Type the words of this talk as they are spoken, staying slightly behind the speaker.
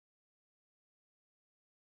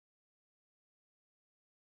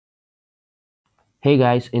Hey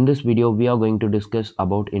guys, in this video we are going to discuss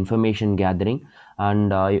about information gathering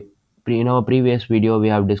and in our previous video we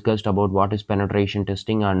have discussed about what is penetration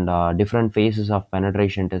testing and different phases of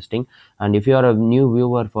penetration testing. And if you are a new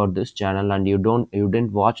viewer for this channel and you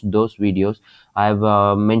didn't watch those videos, I've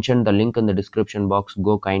mentioned the link in the description box.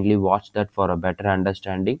 Go kindly watch that for a better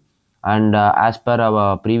understanding. And as per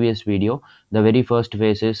our previous video, the very first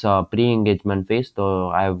phase is pre-engagement phase. So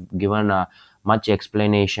I've given much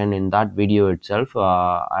explanation in that video itself,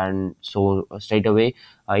 and so straight away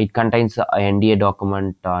it contains a NDA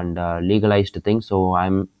document and legalized things. So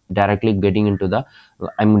I'm directly going into the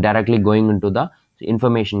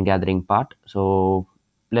information gathering part. So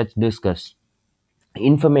let's discuss.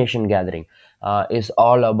 Information gathering is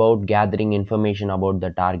all about gathering information about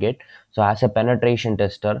the target. So as a penetration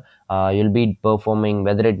tester, you'll be performing,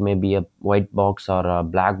 whether it may be a white box or a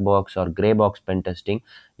black box or gray box pen testing.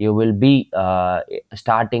 You will be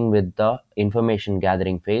starting with the information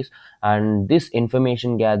gathering phase, and this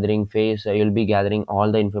information gathering phase, you'll be gathering all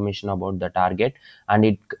the information about the target. And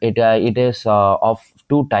it is of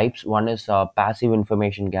two types. One is passive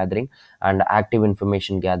information gathering and active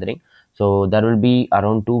information gathering. So there will be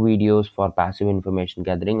around two videos for passive information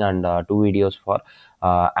gathering and two videos for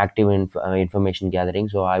information gathering.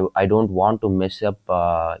 So I don't want to mess up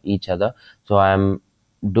each other, so I'm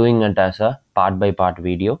doing it as a part by part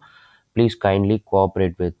video. Please kindly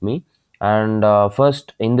cooperate with me. And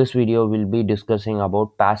first, in this video we'll be discussing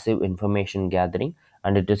about passive information gathering,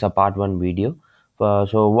 and it is a part one video.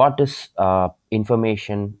 So what is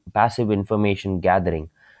information passive information gathering?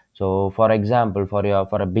 So for example, for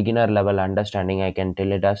a beginner level understanding, I can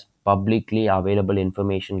tell it as publicly available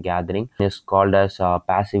information gathering is called as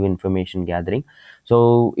passive information gathering.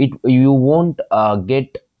 So it you won't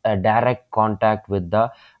get a direct contact with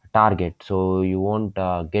the target. So you won't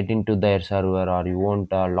get into their server, or you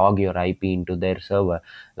won't log your IP into their server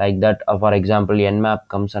like that. For example, Nmap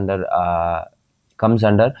comes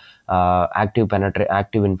under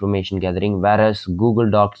active information gathering, whereas Google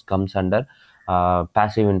Docs comes under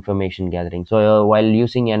passive information gathering. So while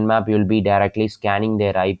using Nmap, you'll be directly scanning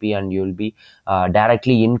their IP and you'll be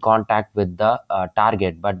directly in contact with the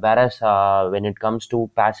target. But whereas when it comes to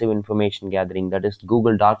passive information gathering, that is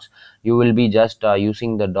Google Docs, you will be just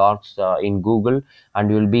using the docs in Google, and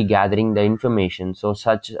you will be gathering the information. So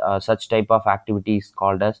such type of activity is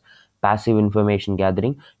called as passive information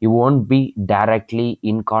gathering. You won't be directly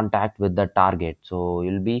in contact with the target, so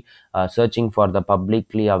you'll be searching for the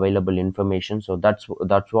publicly available information. So that's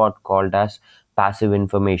what called as passive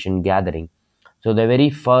information gathering. So the very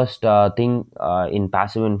first thing in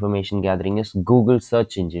passive information gathering is Google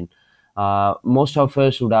search engine. Most of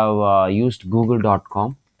us would have used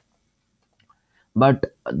google.com,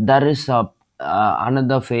 but there is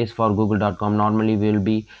another phase for google.com. Normally we will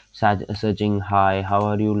be searching, hi, how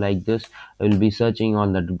are you, like this. We'll be searching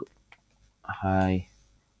on the hi,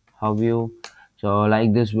 how you. So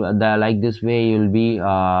like this way you'll be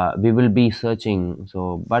we will be searching.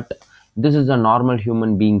 So but this is a normal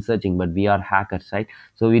human being searching, but we are hackers, right?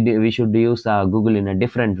 So we should use Google in a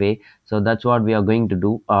different way. So that's what we are going to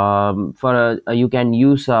do. For you can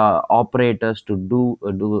use operators to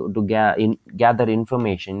gather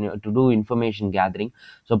information, to do information gathering.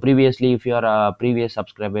 So previously, if you are a previous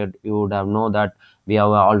subscriber, you would have know that we have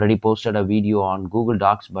already posted a video on Google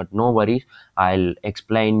Docs. But no worries, I'll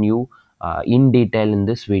explain you in detail in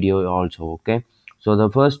this video also. Okay, so the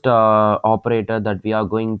first operator that we are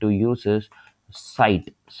going to use is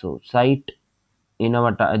site. So site, in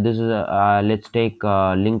our this is let's take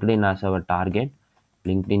LinkedIn as our target.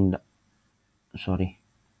 LinkedIn, sorry,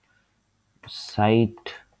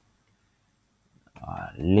 site,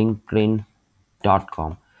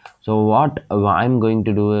 linkedin.com. So what I'm going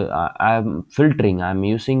to do, I'm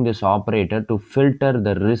using this operator to filter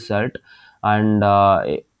the result, and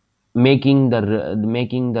making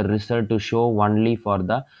the result to show only for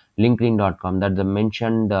the linkedin.com, that the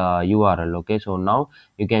mentioned URL. Okay, so now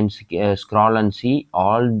you can scroll and see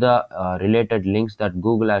all the related links that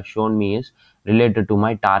Google has shown me is related to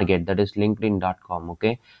my target, that is linkedin.com.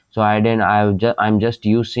 Okay, so I'm just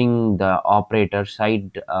using the operator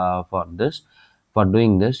site for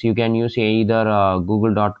doing this. You can use either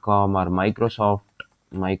google.com or Microsoft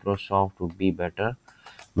would be better,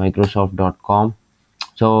 microsoft.com.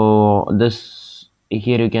 So this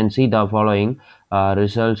here you can see the following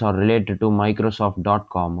results are related to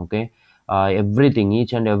microsoft.com. Okay, everything,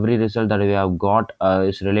 each and every result that we have got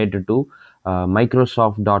is related to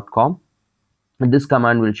microsoft.com. This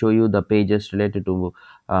command will show you the pages related to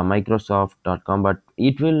microsoft.com. But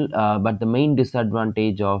the main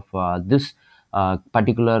disadvantage of this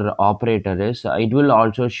particular operator is, it will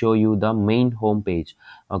also show you the main home page.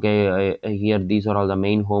 Okay, here these are all the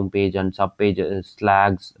main home page and sub page,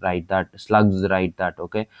 slugs, right? That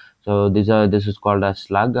okay. So this is called a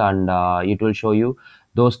slug, and it will show you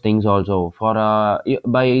those things also. For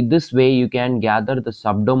by this way you can gather the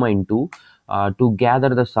subdomain too. To gather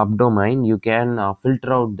the subdomain, you can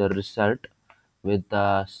filter out the result with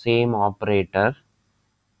the same operator,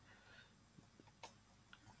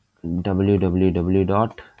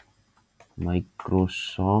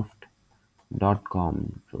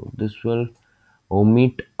 www.microsoft.com. So this will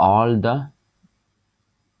omit all the,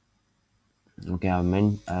 okay,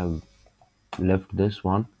 I've left this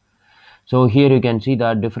one. So here you can see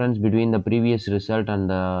the difference between the previous result and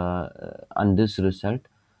the and this result.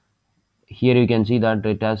 Here you can see that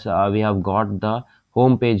it has we have got the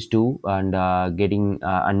home page too, and getting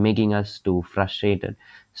and making us to frustrated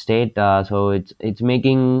state. So it's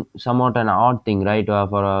making somewhat an odd thing, right?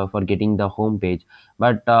 For getting the home page,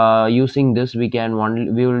 but using this we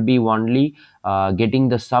will be only getting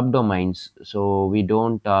the subdomains, so we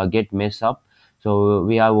don't get mess up. So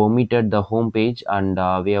we have omitted the home page, and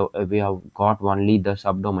we have got only the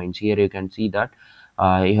subdomains. Here you can see that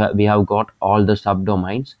we have got all the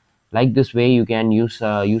subdomains. Like this way you can use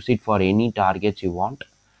it for any targets you want.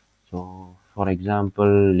 So for example,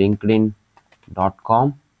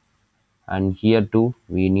 linkedin.com, and here too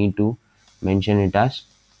we need to mention it as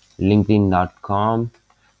linkedin.com.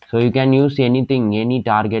 So you can use anything, any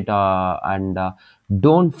target, and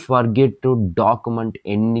don't forget to document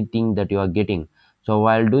anything that you are getting. So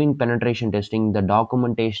while doing penetration testing, the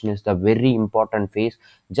documentation is the very important phase.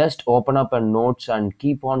 Just open up a notes and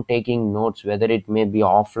keep on taking notes, whether it may be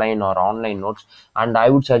offline or online notes. And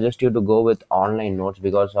I would suggest you to go with online notes,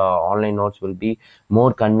 because online notes will be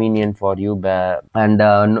more convenient for you. And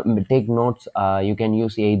take notes. You can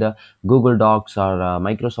use either Google Docs or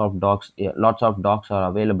Microsoft Docs. Lots of docs are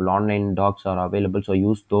available, online docs are available, so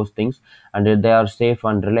use those things, and they are safe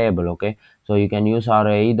and reliable. Okay, so you can use, or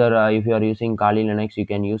either if you are using Kali Linux, you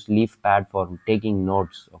can use Leafpad for taking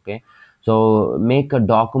notes. Okay, so make a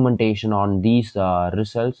documentation on these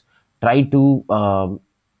results. Try to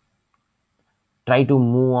try to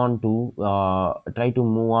move on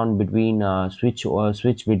between switch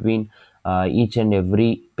between each and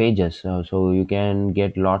every pages, so you can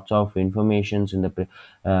get lots of informations in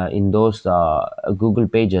in those Google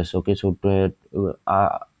pages. Okay, so to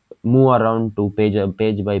move around to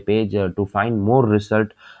page by page to find more result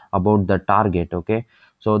about the target. Okay,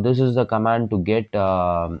 so this is the command to get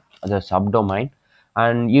the subdomain.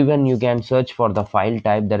 And even you can search for the file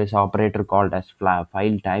type. There is operator called as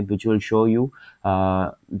file type, which will show you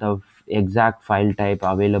the exact file type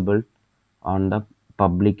available on the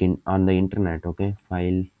on the internet. Okay,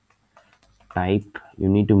 file type, you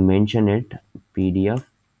need to mention it, PDF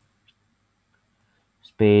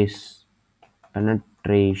space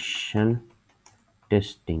penetration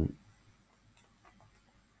testing.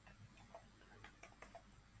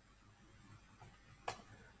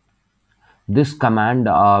 This command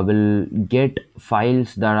will get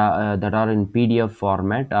files that are in PDF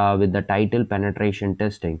format with the title penetration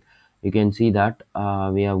testing. You can see that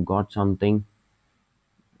we have got something.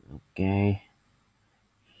 Okay,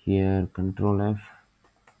 here control F,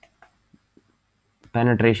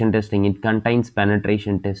 penetration testing. It contains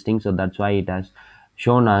penetration testing, so that's why it has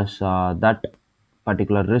shown us that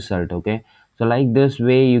particular result. Okay, so like this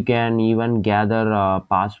way you can even gather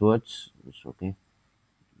passwords. Okay,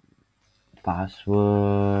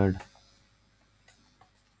 password,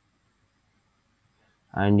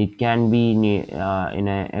 and it can be in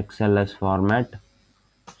a XLS format.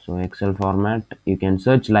 So Excel format, you can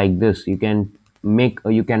search like this. You can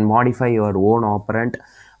you can modify your own operand,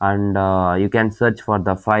 and you can search for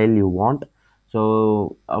the file you want.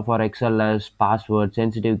 So for XLS password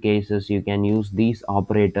sensitive cases, you can use these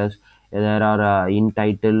operators. There are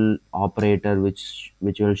entitled operator, which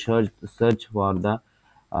will search for the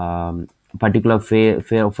um, particular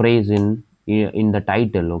phrase in the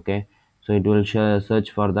title. Okay, so it will search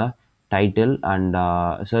for the title, and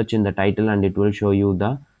search in the title, and it will show you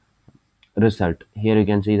the result. Here you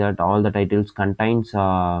can see that all the titles contains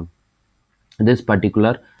this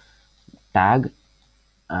particular tag,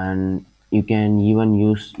 and you can even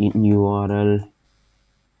use in URL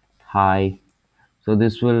hi. So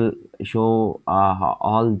this will show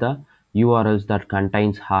all the URLs that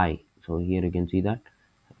contains hi. So here you can see that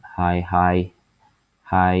hi,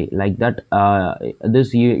 like that.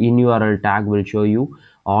 This in URL tag will show you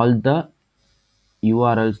all the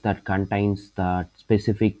URLs that contains the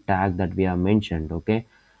specific tag that we have mentioned. Okay,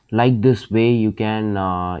 Like this way you can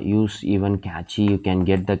use even cache. You can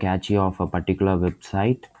get the cache of a particular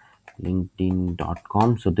website,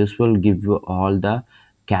 linkedin.com. So this will give you all the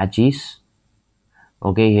caches.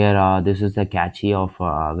 Okay, here this is the cache of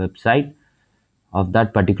website of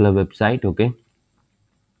that particular website. Okay,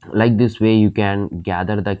 like this way you can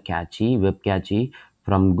gather the cache, web cache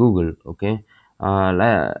from Google. Okay,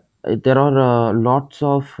 there are lots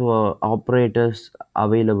of operators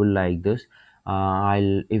available like this.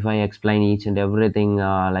 I'll if I explain each and everything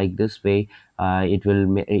like this way, it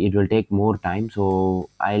will take more time, so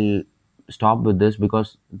I'll stop with this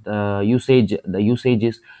because the usage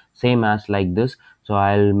is same as like this. So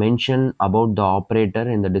I'll mention about the operator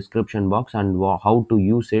in the description box and how to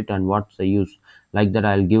use it and what's the use. Like that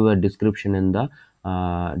I'll give a description in the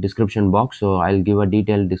description box. So I'll give a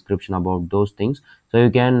detailed description about those things, so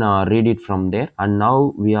you can read it from there. And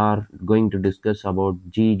now we are going to discuss about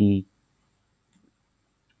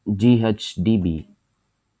GHDB.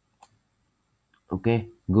 Okay,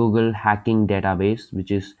 Google hacking database,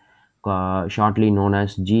 which is shortly known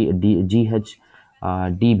as GHDB.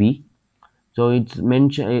 So it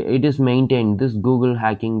is maintained. This Google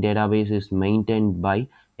hacking database is maintained by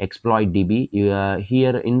ExploitDB.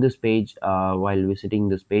 Here in this page, while visiting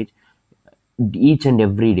this page, each and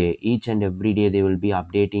every day uh, they will be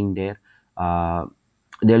updating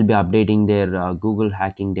their Google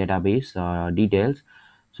hacking database details.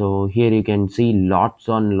 So here you can see lots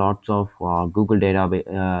on lots of Google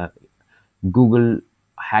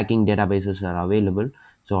hacking databases are available.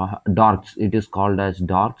 So darks, it is called as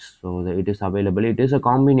darks. So it is available. It is a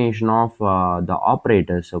combination of the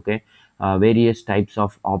operators. Okay, various types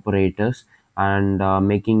of operators, and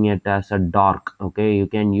making it as a dark. Okay, you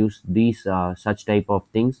can use these such type of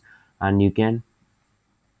things, and you can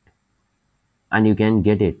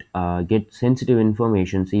get sensitive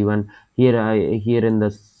informations. Even here, here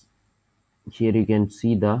you can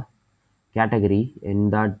see the category in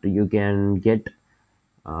that you can get.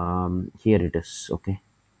 Here it is. Okay,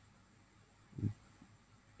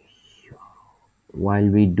 while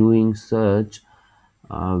we doing search,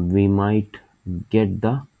 we might get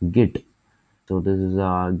the git. So this is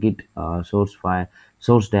a git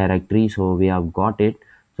source directory. So we have got it.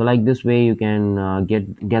 So like this way you can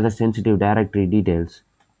gather sensitive directory details.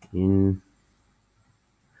 In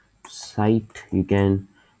site you can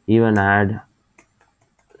even add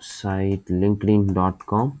site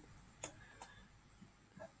linkedin.com.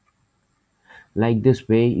 Like this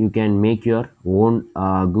way you can make your own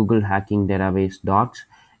Google hacking database docs.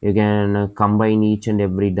 You can combine each and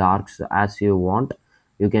every docs as you want.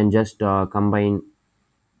 You can just combine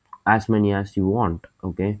as many as you want.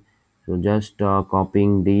 Okay, so just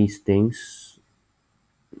copying these things.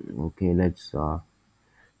 Okay, let's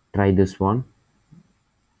try this one.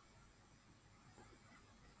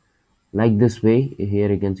 Like this way,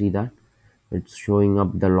 here you can see that it's showing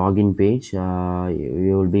up the login page.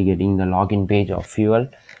 You will be getting the login page of Fuel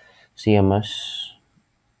CMS.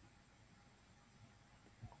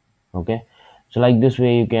 Okay, so like this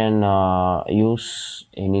way you can use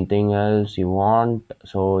anything else you want.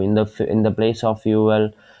 So in the place of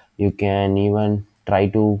Fuel, you can even try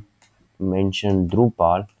to mention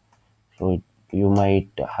Drupal. So you might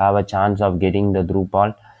have a chance of getting the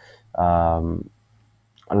Drupal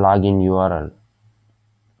login URL.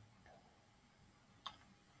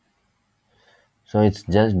 So it's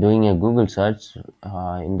just doing a Google search.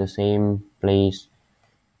 In the same place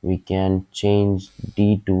we can change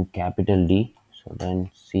D to capital D, so then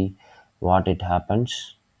see what it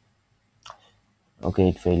happens. Okay,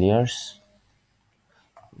 it failures,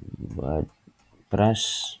 but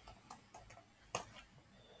press.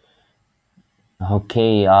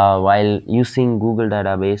 Okay, while using Google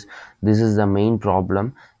database, this is the main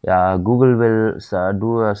problem. Google will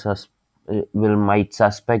will might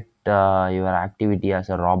suspect your activity as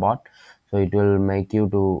a robot, so it will make you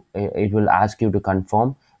to it will ask you to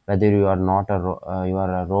confirm whether you are not you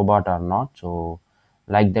are a robot or not. So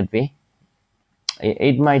like that way,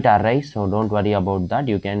 it might arise. So don't worry about that.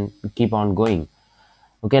 You can keep on going.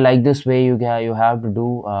 Okay, like this way you have to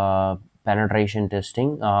do penetration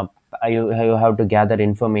testing. You have to gather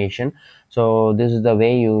information. So this is the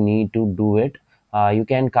way you need to do it. You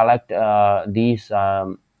can collect these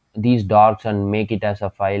docs and make it as a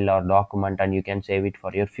file or document, and you can save it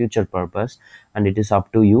for your future purpose, and it is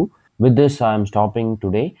up to you. With this I'm stopping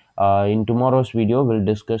today. In tomorrow's video we'll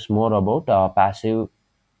discuss more about passive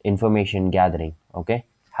information gathering. Okay,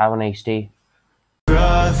 have a nice day.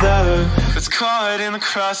 Brother, it's caught in the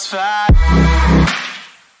crossfire.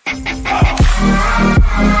 It's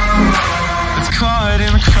caught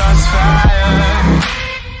in the crossfire.